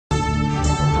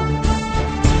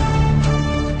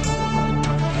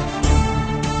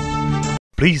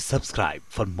Please subscribe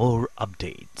for more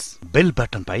updates. Bell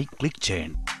button pi click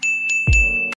చేయండి.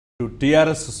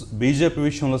 TRS BJP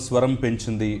విషయంలో స్వరం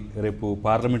పెంచింది. రేపు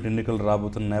పార్లమెంట్ ఎన్నికలు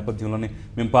రాబోతున్న నేపథ్యంలోనే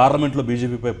మేము పార్లమెంట్లో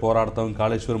బీజేపీపై పోరాడతాం,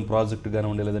 కాళేశ్వరం ప్రాజెక్టు గాని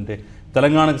ఉండే లేదంటే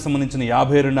తెలంగాణకు సంబంధించిన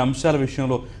 52 అంశాల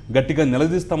విషయంలో గట్టిగా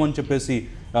నిలదీస్తామని చెప్పేసి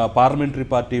పార్లమెంటరీ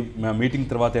పార్టీ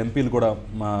మీటింగ్ తర్వాత ఎంపీలు కూడా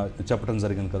చెప్పడం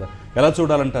జరిగింది కదా. ఎలా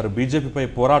చూడాలంటారు? బీజేపీపై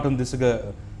పోరాటం దిశగా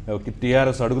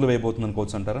TRS అడుగులు వేయబోతుంది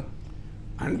అనుకోవచ్చు అంటారా?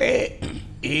 అంటే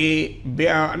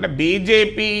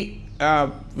బీజేపీ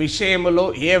విషయంలో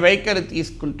ఏ వైఖరి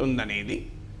తీసుకుంటుందనేది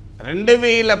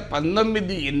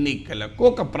 2019 ఎన్నికలకు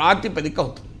ఒక ప్రాతిపదిక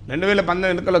అవుతుంది.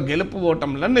 2019 ఎన్నికల్లో గెలుపు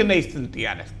ఓటములను నిర్ణయిస్తుంది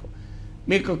టీఆర్ఎస్కు.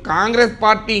 మీకు కాంగ్రెస్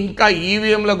పార్టీ ఇంకా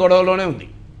ఈవీఎంల గొడవలోనే ఉంది.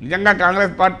 నిజంగా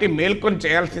కాంగ్రెస్ పార్టీ మేల్కొని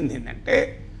చేయాల్సింది ఏంటంటే,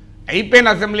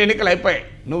 అయిపోయిన అసెంబ్లీ ఎన్నికలు అయిపోయాయి.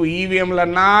 నువ్వు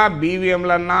ఈవీఎంలన్నా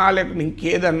బీవీఎంలన్నా లేకపోతే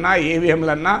ఇంకేదన్నా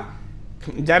ఏవీఎంలన్నా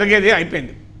జరిగేది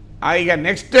అయిపోయింది. ఇక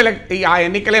నెక్స్ట్ ఆ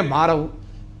ఎన్నికలే మారవు.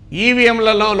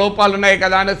 ఈవీఎంలలో లోపాలు ఉన్నాయి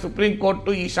కదా అని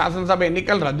సుప్రీంకోర్టు ఈ శాసనసభ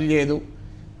ఎన్నికలు రద్దు చేయదు,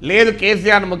 లేదు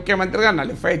కేసీఆర్ ముఖ్యమంత్రిగా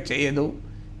నలిఫై చేయదు.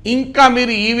 ఇంకా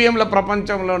మీరు ఈవీఎంల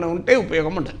ప్రపంచంలోనే ఉంటే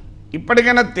ఉపయోగం ఉండదు.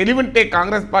 ఇప్పటికైనా తెలివింటే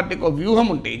కాంగ్రెస్ పార్టీకి ఒక వ్యూహం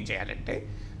ఉంటే ఏం చేయాలంటే,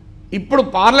 ఇప్పుడు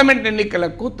పార్లమెంట్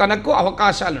ఎన్నికలకు తనకు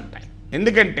అవకాశాలు ఉంటాయి.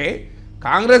 ఎందుకంటే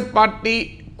కాంగ్రెస్ పార్టీ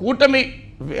కూటమి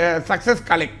సక్సెస్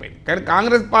కాలేకపోయింది. కానీ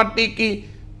కాంగ్రెస్ పార్టీకి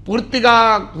పూర్తిగా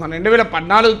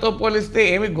 2014తో పోలిస్తే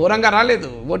ఏమీ ఘోరంగా రాలేదు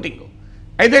ఓటింగ్.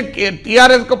 అయితే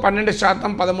టీఆర్ఎస్కు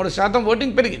 12%, 13%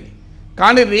 ఓటింగ్ పెరిగింది.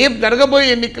 కానీ రేపు జరగబోయే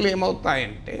ఎన్నికలు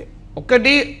ఏమవుతాయంటే,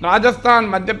 ఒకటి రాజస్థాన్,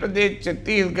 మధ్యప్రదేశ్,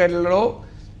 ఛత్తీస్గఢ్లో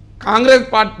కాంగ్రెస్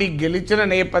పార్టీ గెలిచిన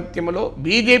నేపథ్యంలో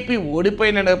బీజేపీ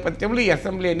ఓడిపోయిన నేపథ్యంలో ఈ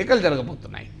అసెంబ్లీ ఎన్నికలు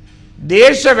జరగబోతున్నాయి.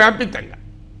 దేశవ్యాపితంగా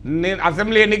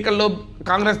అసెంబ్లీ ఎన్నికల్లో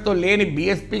కాంగ్రెస్తో లేని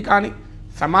బీఎస్పీ కానీ,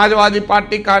 సమాజ్వాదీ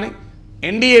పార్టీ కానీ,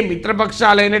 ఎన్డీఏ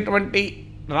మిత్రపక్షాలైనటువంటి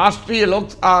రాష్ట్రీయ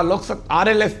లోక్సభ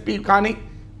RLSP కానీ,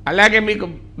 అలాగే మీకు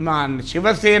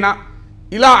శివసేన,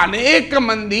 ఇలా అనేక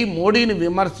మంది మోడీని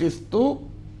విమర్శిస్తూ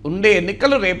ఉండే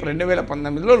ఎన్నికలు రేపు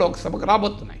 2019లో లోక్సభకు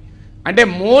రాబోతున్నాయి. అంటే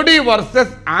మోడీ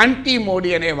వర్సెస్ యాంటీ మోడీ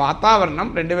అనే వాతావరణం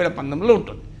 2019లో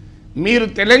ఉంటుంది. మీరు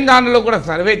తెలంగాణలో కూడా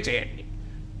సర్వే చేయండి.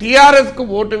 టీఆర్ఎస్కు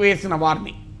ఓటు వేసిన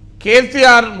వారిని,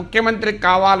 కేసీఆర్ ముఖ్యమంత్రి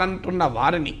కావాలంటున్న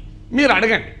వారిని మీరు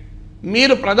అడగండి,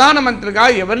 మీరు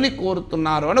ఎవరిని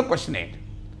కోరుతున్నారు అని క్వశ్చన్ వేయండి.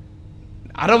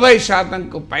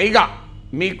 60%కు పైగా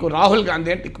మీకు రాహుల్ గాంధీ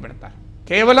అని టిక్ పెడతారు.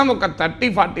 కేవలం ఒక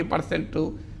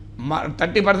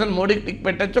 30-40% మోడీకి టిక్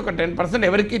పెట్టచ్చు, ఒక 10%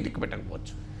 ఎవరికి టిక్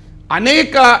పెట్టకపోవచ్చు.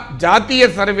 అనేక జాతీయ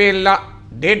సర్వేల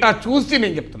డేటా చూసి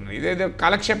నేను చెప్తున్నాను, ఇదేదో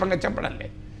కాలక్షేపంగా చెప్పడం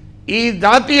లేదు. ఈ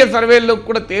జాతీయ సర్వేల్లో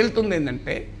కూడా తేలుతుంది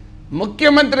ఏంటంటే,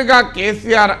 ముఖ్యమంత్రిగా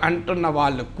కేసీఆర్ అంటున్న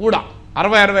వాళ్ళు కూడా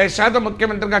 60-65%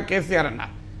 ముఖ్యమంత్రిగా కేసీఆర్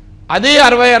అన్నారు. అదే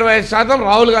 60-65%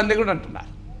 రాహుల్ గాంధీ కూడా అంటున్నారు.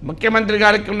 ముఖ్యమంత్రి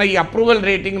గారికి ఉన్న ఈ అప్రూవల్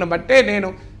రేటింగ్ను బట్టే నేను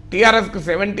టీఆర్ఎస్కు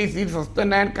 70 సీట్స్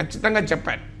వస్తున్నాయని ఖచ్చితంగా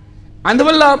చెప్పాను.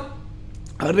 అందువల్ల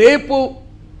రేపు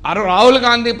రాహుల్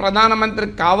గాంధీ ప్రధానమంత్రి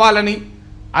కావాలని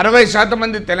 60%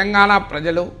 మంది తెలంగాణ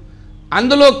ప్రజలు,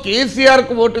 అందులో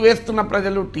కేసీఆర్కు ఓటు వేస్తున్న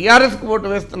ప్రజలు, టీఆర్ఎస్కు ఓటు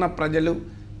వేస్తున్న ప్రజలు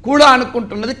కూడా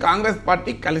అనుకుంటున్నది కాంగ్రెస్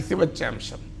పార్టీ కలిసి వచ్చే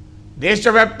అంశం.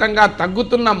 దేశవ్యాప్తంగా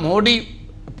తగ్గుతున్న మోడీ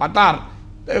పతార్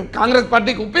కాంగ్రెస్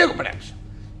పార్టీకి ఉపయోగపడే అంశం.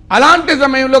 అలాంటి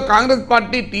సమయంలో కాంగ్రెస్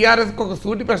పార్టీ టీఆర్ఎస్కు ఒక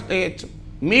సూటి ప్రశ్న వేయచ్చు,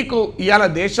 మీకు ఇవాళ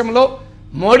దేశంలో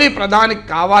మోడీ ప్రధానికి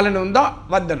కావాలని ఉందా,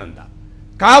 వద్దనుందా?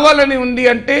 కావాలని ఉంది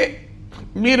అంటే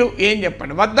మీరు ఏం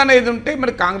చెప్పండి, వద్దనేది ఉంటే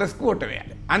మరి కాంగ్రెస్కు ఓటు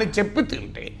వేయాలి అని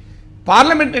చెప్పుతుంటే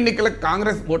పార్లమెంట్ ఎన్నికలకు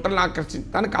కాంగ్రెస్ ఓటర్లను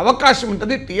ఆకర్షించడానికి అవకాశం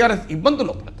ఉంటుంది. టీఆర్ఎస్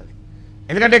ఇబ్బందులు పడుతుంది.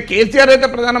 ఎందుకంటే కేసీఆర్ అయితే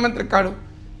ప్రధానమంత్రి కాడు.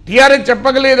 టీఆర్ఎస్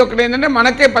చెప్పగలేదు ఒకటి ఏంటంటే,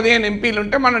 మనకే 15 ఎంపీలు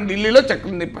ఉంటే మనం ఢిల్లీలో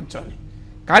చక్రం తిప్పచ్చు అని.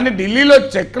 కానీ ఢిల్లీలో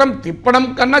చక్రం తిప్పడం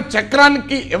కన్నా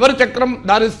చక్రానికి ఎవరు చక్రం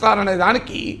ధారిస్తారనే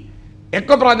దానికి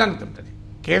ఎక్కువ ప్రాధాన్యత ఉంటుంది.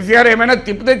 కేసీఆర్ ఏమైనా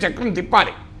తిప్పితే చక్రం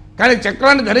తిప్పాలి, కానీ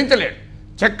చక్రాన్ని ధరించలేడు.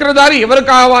 చక్రధారి ఎవరు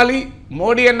కావాలి?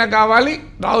 మోడీ అన్న కావాలి,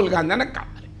 రాహుల్ గాంధీ అన్న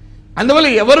కావాలి. అందువల్ల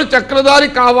ఎవరు చక్రధారి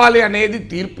కావాలి అనేది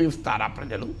తీర్పు ఇస్తారా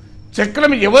ప్రజలు,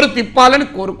 చక్రం ఎవరు తిప్పాలని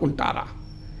కోరుకుంటారా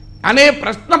అనే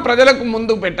ప్రశ్న ప్రజలకు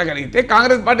ముందుకు పెట్టగలిగితే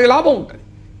కాంగ్రెస్ పార్టీ లాభం ఉంటుంది.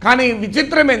 కానీ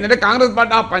విచిత్రం ఏంటంటే, కాంగ్రెస్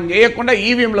పార్టీ ఆ పని చేయకుండా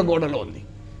ఈవీఎంల గోడలో ఉంది.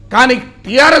 కానీ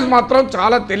టీఆర్ఎస్ మాత్రం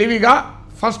చాలా తెలివిగా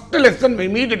ఫస్ట్ లెసన్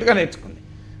ఇమీడియట్గా నేర్చుకుంది.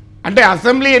 అంటే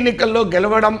అసెంబ్లీ ఎన్నికల్లో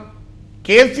గెలవడం,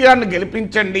 కేసీఆర్ను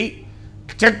గెలిపించండి,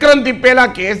 చక్రం తిప్పేలా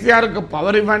కేసీఆర్కు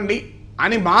పవర్ ఇవ్వండి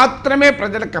అని మాత్రమే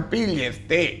ప్రజలకు అప్పీల్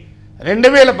చేస్తే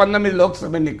 2019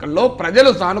 లోక్సభ ఎన్నికల్లో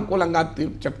ప్రజలు సానుకూలంగా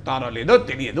తీర్పు చెప్తారో లేదో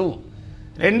తెలియదు.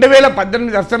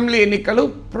 2018 అసెంబ్లీ ఎన్నికలు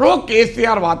ప్రో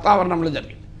కేసీఆర్ వాతావరణంలో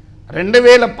జరిగింది.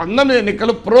 2019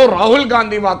 ఎన్నికలు ప్రో రాహుల్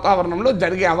గాంధీ వాతావరణంలో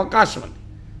జరిగే అవకాశం ఉంది.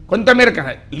 కొంతమేరకు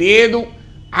లేదు,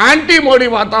 యాంటీ మోడీ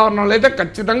వాతావరణంలో అయితే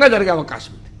ఖచ్చితంగా జరిగే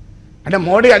అవకాశం ఉంది. అంటే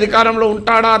మోడీ అధికారంలో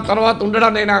ఉంటాడా తర్వాత ఉండడా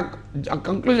నేను ఆ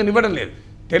కంక్లూజన్ ఇవ్వడం లేదు.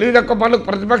 తెలివి తక్కువ పనులు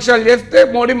ప్రతిపక్షాలు చేస్తే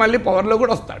మోడీ మళ్ళీ పవర్లో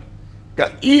కూడా వస్తాడు.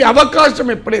 ఈ అవకాశం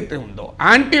ఎప్పుడైతే ఉందో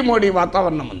యాంటీ మోడీ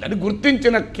వాతావరణం ఉందని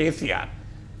గుర్తించిన కేసీఆర్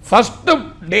ఫస్ట్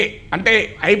డే అంటే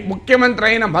ముఖ్యమంత్రి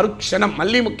అయిన మరుక్షణం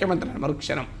మళ్ళీ ముఖ్యమంత్రి అయిన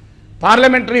మరుక్షణం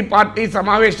పార్లమెంటరీ పార్టీ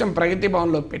సమావేశం ప్రగతి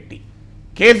భవన్లో పెట్టి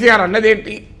కేసీఆర్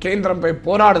అన్నదేంటి, కేంద్రంపై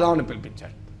పోరాడదామని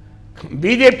పిలిపించాడు.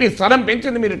 బీజేపీ స్వరం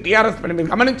పెంచింది. మీరు టీఆర్ఎస్ పని మీరు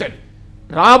గమనించండి.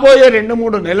 రాబోయే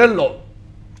 2-3 నెలల్లో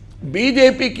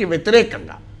బీజేపీకి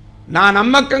వ్యతిరేకంగా నా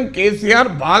నమ్మకం కేసీఆర్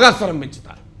బాగా స్వరం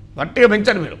పెంచుతారు. గట్టిగా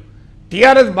పెంచండి మీరు.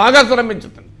 టీఆర్ఎస్ బాగా స్వరం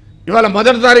పెంచుతుంది. ఇవాళ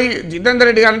మొదటిసారి జితేందర్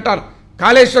రెడ్డి గారు అంటారు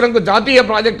కాళేశ్వరంకు జాతీయ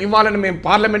ప్రాజెక్ట్ ఇవ్వాలని మేము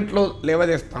పార్లమెంట్లో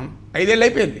లేవదేస్తాం. 5 ఏళ్ళు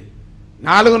అయిపోయింది.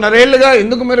 4.5 ఏళ్ళుగా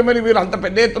ఎందుకు మీరు అంత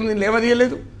పెద్ద ఎత్తున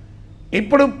లేవదీయలేదు?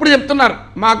 ఇప్పుడు చెప్తున్నారు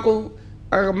మాకు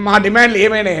మా డిమాండ్లు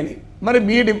ఏమైనాయని. మరి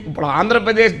ఇప్పుడు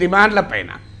ఆంధ్రప్రదేశ్ డిమాండ్ల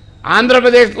పైన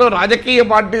ఆంధ్రప్రదేశ్లో రాజకీయ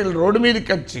పార్టీలు రోడ్డు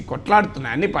మీదకి వచ్చి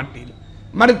కొట్లాడుతున్నాయి అన్ని పార్టీలు.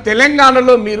 మరి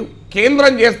తెలంగాణలో మీరు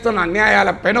కేంద్రం చేస్తున్న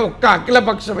అన్యాయాలపైన ఒక్క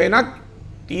అఖిలపక్షమైన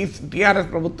టీఆర్ఎస్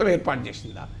ప్రభుత్వం ఏర్పాటు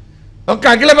చేసిందా? ఒక్క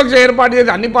అఖిలపక్షం ఏర్పాటు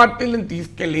చేసి అన్ని పార్టీలను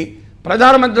తీసుకెళ్ళి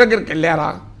ప్రధానమంత్రి దగ్గరికి వెళ్ళారా?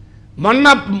 మొన్న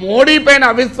మోడీ పైన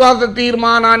అవిశ్వాస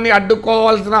తీర్మానాన్ని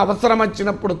అడ్డుకోవాల్సిన అవసరం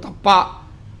వచ్చినప్పుడు తప్ప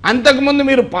అంతకుముందు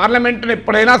మీరు పార్లమెంటును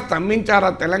ఎప్పుడైనా స్తంభించారా?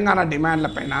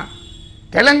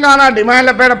 తెలంగాణ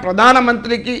డిమాండ్లపైన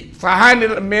ప్రధానమంత్రికి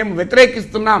మేము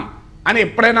వ్యతిరేకిస్తున్నాం అని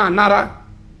ఎప్పుడైనా అన్నారా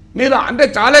మీరు? అంటే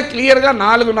చాలా క్లియర్గా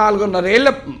 4.5 ఏళ్ల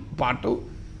పాటు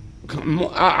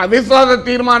అవిశ్వాస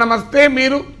తీర్మానం వస్తే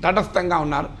మీరు తటస్థంగా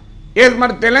ఉన్నారు.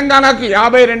 మరి తెలంగాణకు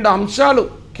 52 అంశాలు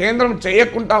కేంద్రం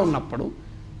చేయకుండా ఉన్నప్పుడు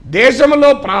దేశంలో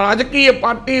రాజకీయ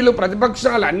పార్టీలు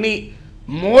ప్రతిపక్షాలు అన్నీ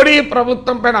మోడీ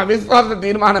ప్రభుత్వం పైన అవిశ్వాస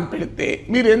తీర్మానం పెడితే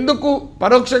మీరు ఎందుకు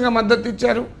పరోక్షంగా మద్దతు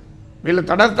ఇచ్చారు? వీళ్ళు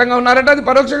తటస్థంగా ఉన్నారంటే అది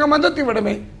పరోక్షంగా మద్దతు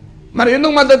ఇవ్వడమే. మరి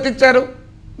ఎందుకు మద్దతు ఇచ్చారు?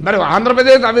 మరి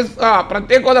ఆంధ్రప్రదేశ్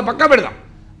ప్రత్యేక హోదా పక్క పెడదాం.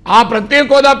 ఆ ప్రత్యేక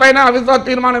హోదా పైన అవిశ్వాస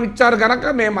తీర్మానం ఇచ్చారు కనుక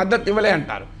మేము మద్దతు ఇవ్వలే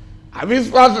అంటారు.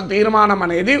 అవిశ్వాస తీర్మానం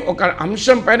అనేది ఒక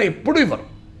అంశం పైన ఎప్పుడు ఇవ్వరు.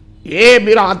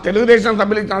 మీరు ఆ తెలుగుదేశం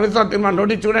సభ్యులు ఇచ్చిన అవిశ్వాస తీర్మానం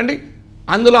నోటీస్ చూడండి.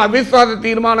 అందులో అవిశ్వాస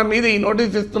తీర్మానం మీద ఈ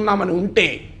నోటీస్ ఇస్తున్నామని ఉంటే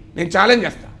నేను ఛాలెంజ్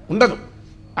చేస్తాను. ఉండదు.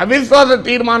 అవిశ్వాస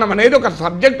తీర్మానం అనేది ఒక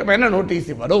సబ్జెక్ట్ పైన నోటీస్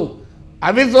ఇవ్వరు.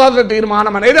 అవిశ్వాస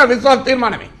తీర్మానం అనేది అవిశ్వాస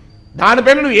తీర్మానమే.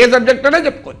 దానిపైన నువ్వు ఏ సబ్జెక్ట్ అయినా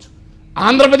చెప్పుకోవచ్చు.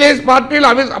 ఆంధ్రప్రదేశ్ పార్టీలు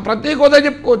ప్రత్యేక హోదా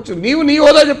చెప్పుకోవచ్చు. నీవు నీ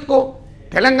హోదా చెప్పుకో.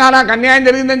 తెలంగాణకు అన్యాయం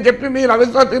జరిగిందని చెప్పి మీరు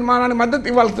అవిశ్వాస తీర్మానాన్ని మద్దతు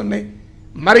ఇవ్వాల్సిందే.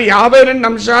 మరి 52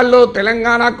 అంశాల్లో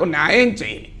తెలంగాణకు న్యాయం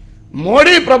చేయని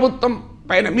మోడీ ప్రభుత్వం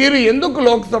పైన మీరు ఎందుకు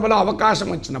లోక్సభలో అవకాశం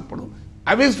వచ్చినప్పుడు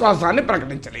అవిశ్వాసాన్ని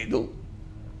ప్రకటించలేదు?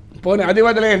 పోనీ అది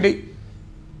వదిలేయండి.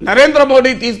 నరేంద్ర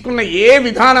మోడీ తీసుకున్న ఏ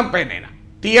విధానం పైనైనా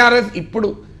టీఆర్ఎస్ ఇప్పుడు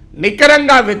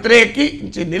నికరంగా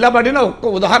వ్యతిరేకించి నిలబడిన ఒక్క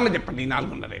ఉదాహరణ చెప్పండి.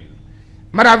 4.5 ఏళ్ళు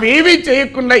మరి అవేవీ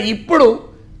చేయకుండా ఇప్పుడు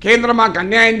కేంద్రం మాకు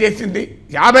అన్యాయం చేసింది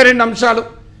 52 అంశాలు.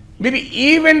 మీరు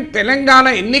ఈవెన్ తెలంగాణ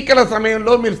ఎన్నికల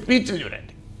సమయంలో మీరు స్పీచ్లు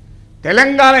చూడండి.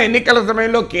 తెలంగాణ ఎన్నికల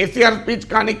సమయంలో కేసీఆర్ స్పీచ్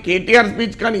కానీ కేటీఆర్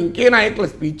స్పీచ్ కానీ ఇంకే నాయకుల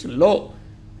స్పీచ్ల్లో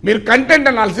మీరు కంటెంట్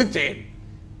అనాలిసిస్ చేయండి.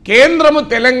 కేంద్రము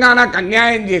తెలంగాణకు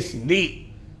అన్యాయం చేసింది,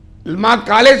 మా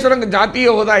కాళేశ్వరం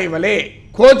జాతీయ హోదా ఇవ్వలే,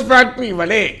 కోచ్ ఫ్యాక్టరీ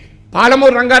ఇవ్వలే,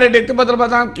 పాలమూరు రంగారెడ్డి ఎత్తిపోతల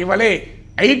పథకానికి ఇవ్వలే,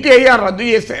 ఐటీఐఆర్ రద్దు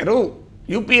చేశారు,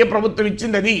 యూపీఏ ప్రభుత్వం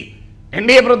ఇచ్చింది, అది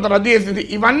ఎన్డీఏ ప్రభుత్వం రద్దు చేసింది.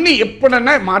 ఇవన్నీ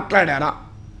ఎప్పుడన్నా మాట్లాడారా?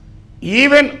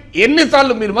 ఈవెన్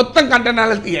ఎన్నిసార్లు మీరు మొత్తం కంటెంట్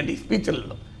అనాలిసిస్ తీయండి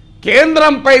స్పీచ్లలో.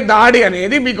 కేంద్రంపై దాడి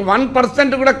అనేది మీకు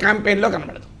 1% కూడా క్యాంపెయిన్లో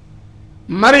కనబడదు.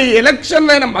 మరి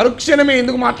ఎలక్షన్లు అయిన మరుక్షణమే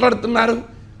ఎందుకు మాట్లాడుతున్నారు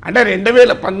అంటే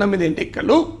 2019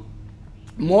 ఎన్నికలు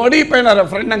మోడీ పైన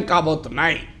రెఫరెండం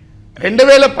కాబోతున్నాయి.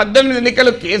 2018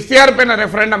 ఎన్నికలు కేసీఆర్ పైన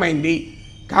రెఫరెండం అయింది.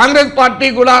 కాంగ్రెస్ పార్టీ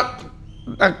కూడా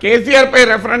కేసీఆర్ పై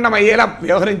రెఫరెండం అయ్యేలా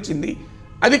వ్యవహరించింది.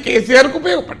 అది కేసీఆర్కు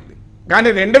ఉపయోగపడింది. కానీ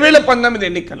 2019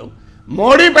 ఎన్నికలు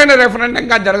మోడీ పైన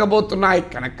రెఫరెండంగా జరగబోతున్నాయి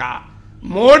కనుక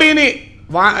మోడీని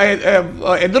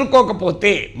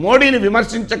ఎదుర్కోకపోతే, మోడీని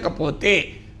విమర్శించకపోతే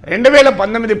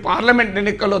 2019 పార్లమెంట్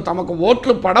ఎన్నికల్లో తమకు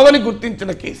ఓట్లు పడవని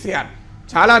గుర్తించిన కేసీఆర్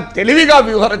చాలా తెలివిగా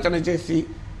వ్యూహరచన చేసి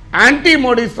యాంటీ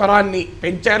మోడీ స్వరాన్ని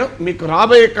పెంచారు. మీకు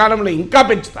రాబోయే కాలంలో ఇంకా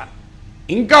పెంచుతారు.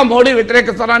 ఇంకా మోడీ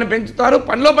వ్యతిరేక స్వరాన్ని పెంచుతారు.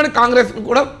 పనిలో పని కాంగ్రెస్ను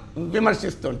కూడా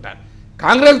విమర్శిస్తూ ఉంటారు.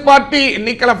 కాంగ్రెస్ పార్టీ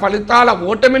ఎన్నికల ఫలితాల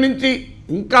ఓటమి నుంచి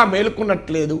ఇంకా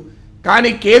మేలుకున్నట్లేదు. కానీ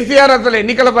కేసీఆర్ అసలు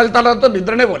ఎన్నికల ఫలితాలతో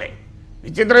నిద్రనే పోలే.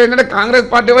 విచిత్రం ఏంటంటే కాంగ్రెస్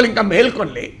పార్టీ వాళ్ళు ఇంకా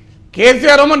మేల్కొనలే,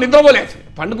 కేసీఆర్ ఏమో నిద్రపోలే.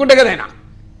 పండుకుంటే కదా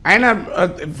ఆయన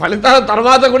ఫలితాల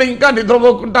తర్వాత కూడా ఇంకా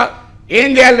నిద్రపోకుండా ఏం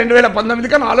చేయాలి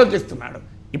 2019 అని ఆలోచిస్తున్నాడు.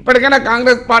 ఇప్పటికైనా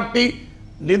కాంగ్రెస్ పార్టీ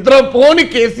నిద్రపోని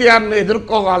కేసీఆర్ను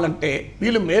ఎదుర్కోవాలంటే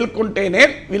వీళ్ళు మేల్కొంటేనే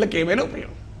వీళ్ళకి ఏమైనా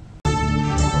ఉపయోగం.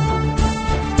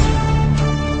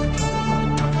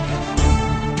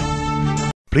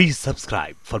 Please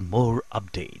subscribe for more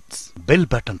updates. Bell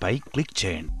button pi click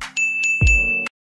చేయండి.